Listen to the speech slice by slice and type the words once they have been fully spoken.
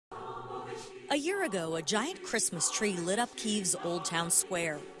A year ago, a giant Christmas tree lit up Kyiv's Old Town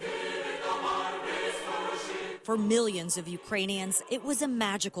Square. For millions of Ukrainians, it was a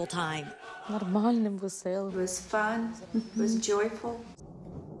magical time. It was fun, it was joyful.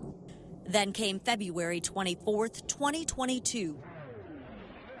 Then came February 24th, 2022.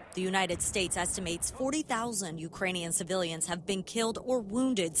 The United States estimates 40,000 Ukrainian civilians have been killed or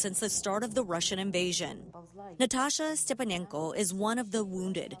wounded since the start of the Russian invasion. Natasha Stepanenko is one of the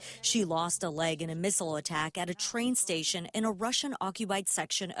wounded. She lost a leg in a missile attack at a train station in a Russian-occupied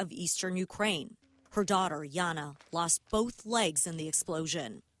section of eastern Ukraine. Her daughter, Yana, lost both legs in the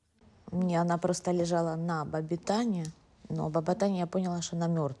explosion. Она просто лежала на бабитане, но бабитане я поняла, что она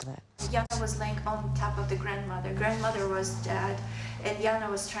мертвая. Yana was laying on top of the grandmother. Grandmother was dead, and Yana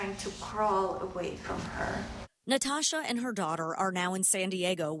was trying to crawl away from her. Natasha and her daughter are now in San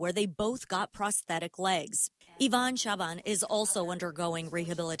Diego, where they both got prosthetic legs. Ivan Shaban is also undergoing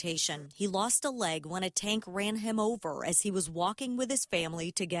rehabilitation. He lost a leg when a tank ran him over as he was walking with his family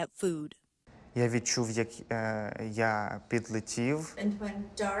to get food. Я відчув, як я підлетів. And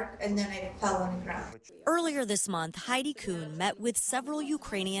went dark, and then I fell on the ground. Earlier this month, Heidi Kuhn met with several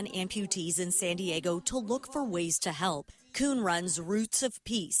Ukrainian amputees in San Diego to look for ways to help. Kuhn runs Roots of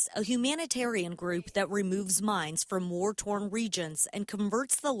Peace, a humanitarian group that removes mines from war-torn regions and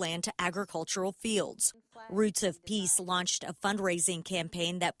converts the land to agricultural fields. Roots of Peace launched a fundraising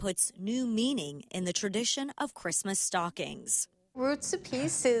campaign that puts new meaning in the tradition of Christmas stockings. Roots of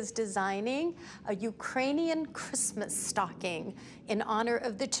Peace is designing a Ukrainian Christmas stocking in honor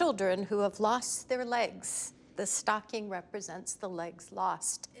of the children who have lost their legs. The stocking represents the legs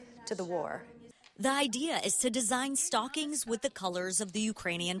lost to the war. The idea is to design stockings with the colors of the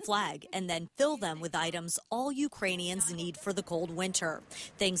Ukrainian flag and then fill them with items all Ukrainians need for the cold winter.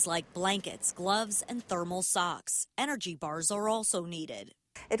 Things like blankets, gloves, and thermal socks. Energy bars are also needed.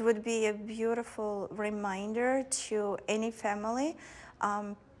 It would be a beautiful reminder to any family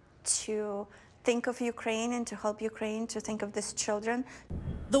to think of Ukraine and to help Ukraine, to think of these children.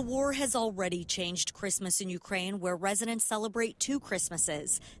 The war has already changed Christmas in Ukraine, where residents celebrate two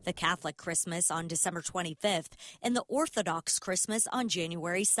Christmases, the Catholic Christmas on December 25th and the Orthodox Christmas on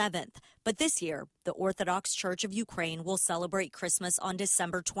January 7th. But this year, the Orthodox Church of Ukraine will celebrate Christmas on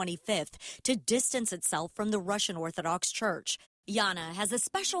December 25th to distance itself from the Russian Orthodox Church. Yana has a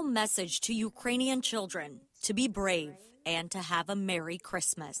special message to Ukrainian children to be brave and to have a Merry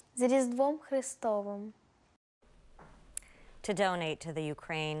Christmas. З Різдвом Христовим. To donate to the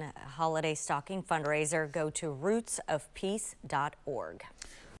Ukraine Holiday Stocking fundraiser, go to rootsofpeace.org.